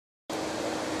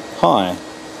Hi,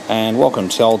 and welcome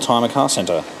to Oldtimer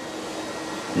Centre.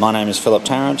 My name is Philip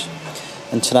Tarrant,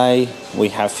 and today we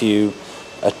have for you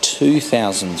a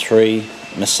 2003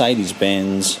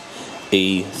 Mercedes-Benz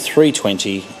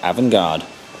E320 Avantgarde.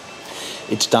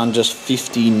 It's done just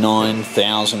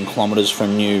 59,000 kilometres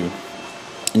from new,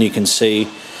 and you can see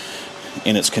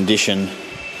in its condition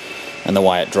and the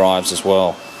way it drives as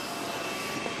well.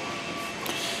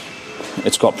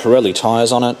 It's got Pirelli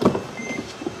tyres on it.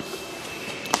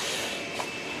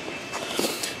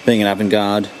 Being an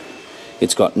Avantgarde,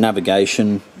 it's got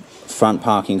navigation, front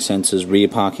parking sensors, rear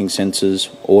parking sensors,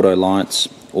 auto lights,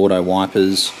 auto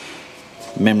wipers,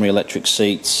 memory electric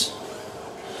seats,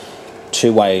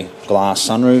 two-way glass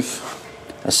sunroof,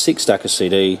 a 6-stacker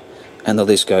CD, and the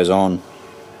list goes on.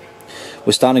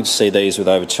 We're starting to see these with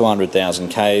over 200,000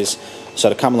 Ks, so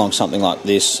to come along something like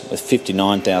this with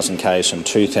 59,000 Ks from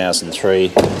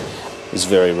 2003 is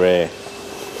very rare.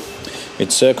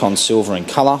 It's zircon silver in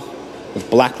colour, with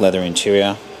black leather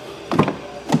interior,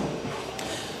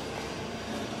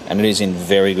 and it is in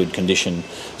very good condition.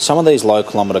 Some of these low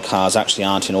kilometre cars actually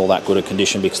aren't in all that good a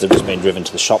condition because they've just been driven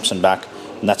to the shops and back,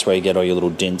 and that's where you get all your little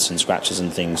dents and scratches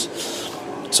and things.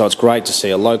 So it's great to see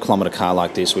a low kilometre car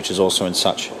like this, which is also in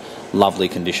such lovely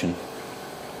condition.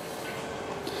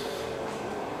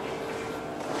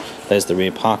 There's the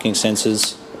rear parking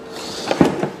sensors.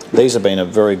 These have been a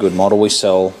very good model. We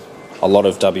sell a lot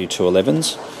of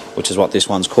W211s, which is what this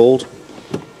one's called.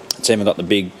 It's even got the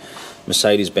big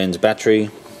Mercedes-Benz battery,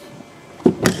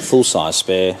 full-size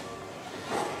spare.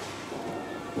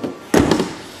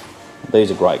 These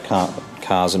are great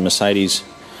cars, and Mercedes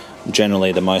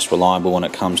generally the most reliable when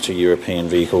it comes to European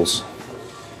vehicles.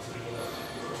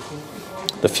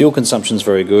 The fuel consumption is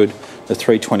very good. The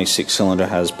 326 cylinder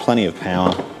has plenty of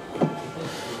power,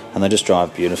 and they just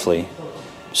drive beautifully.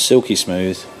 Silky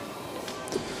smooth.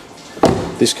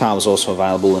 This car was also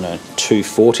available in a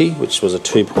 240, which was a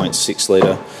 2.6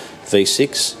 litre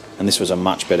V6, and this was a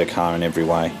much better car in every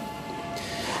way.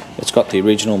 It's got the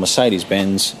original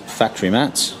Mercedes-Benz factory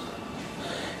mats.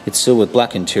 It's still with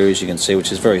black interior, as you can see,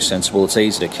 which is very sensible. It's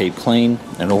easy to keep clean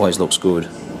and it always looks good.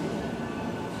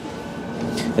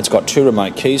 It's got 2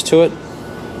 remote keys to it,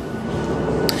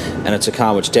 and it's a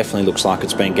car which definitely looks like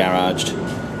it's been garaged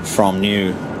from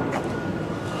new.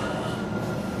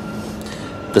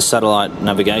 The satellite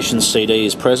navigation CD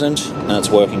is present and it's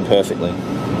working perfectly.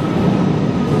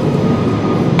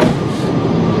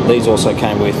 These also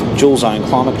came with dual zone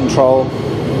climate control.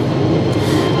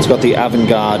 It's got the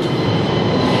Avantgarde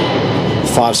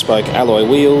 5-spoke alloy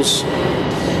wheels.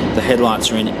 The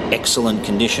headlights are in excellent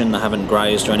condition. They haven't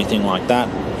grazed or anything like that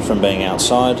from being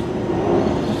outside.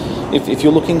 If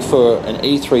you're looking for an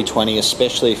E320,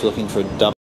 especially if you're looking for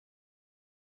a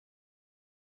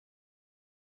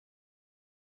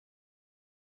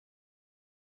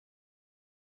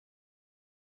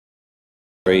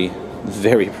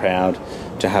very proud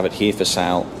to have it here for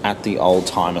sale at the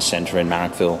Oldtimer Centre in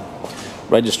Marrickville.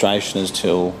 Registration is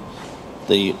till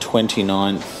the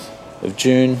 29th of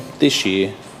June this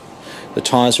year. The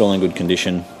tyres are all in good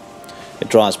condition. It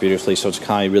drives beautifully, so it's a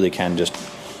car you really can just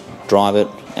drive it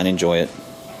and enjoy it.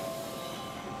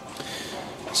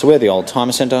 So we're the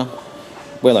Oldtimer Centre.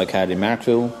 We're located in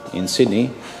Marrickville in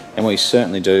Sydney, and we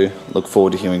certainly do look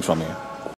forward to hearing from you.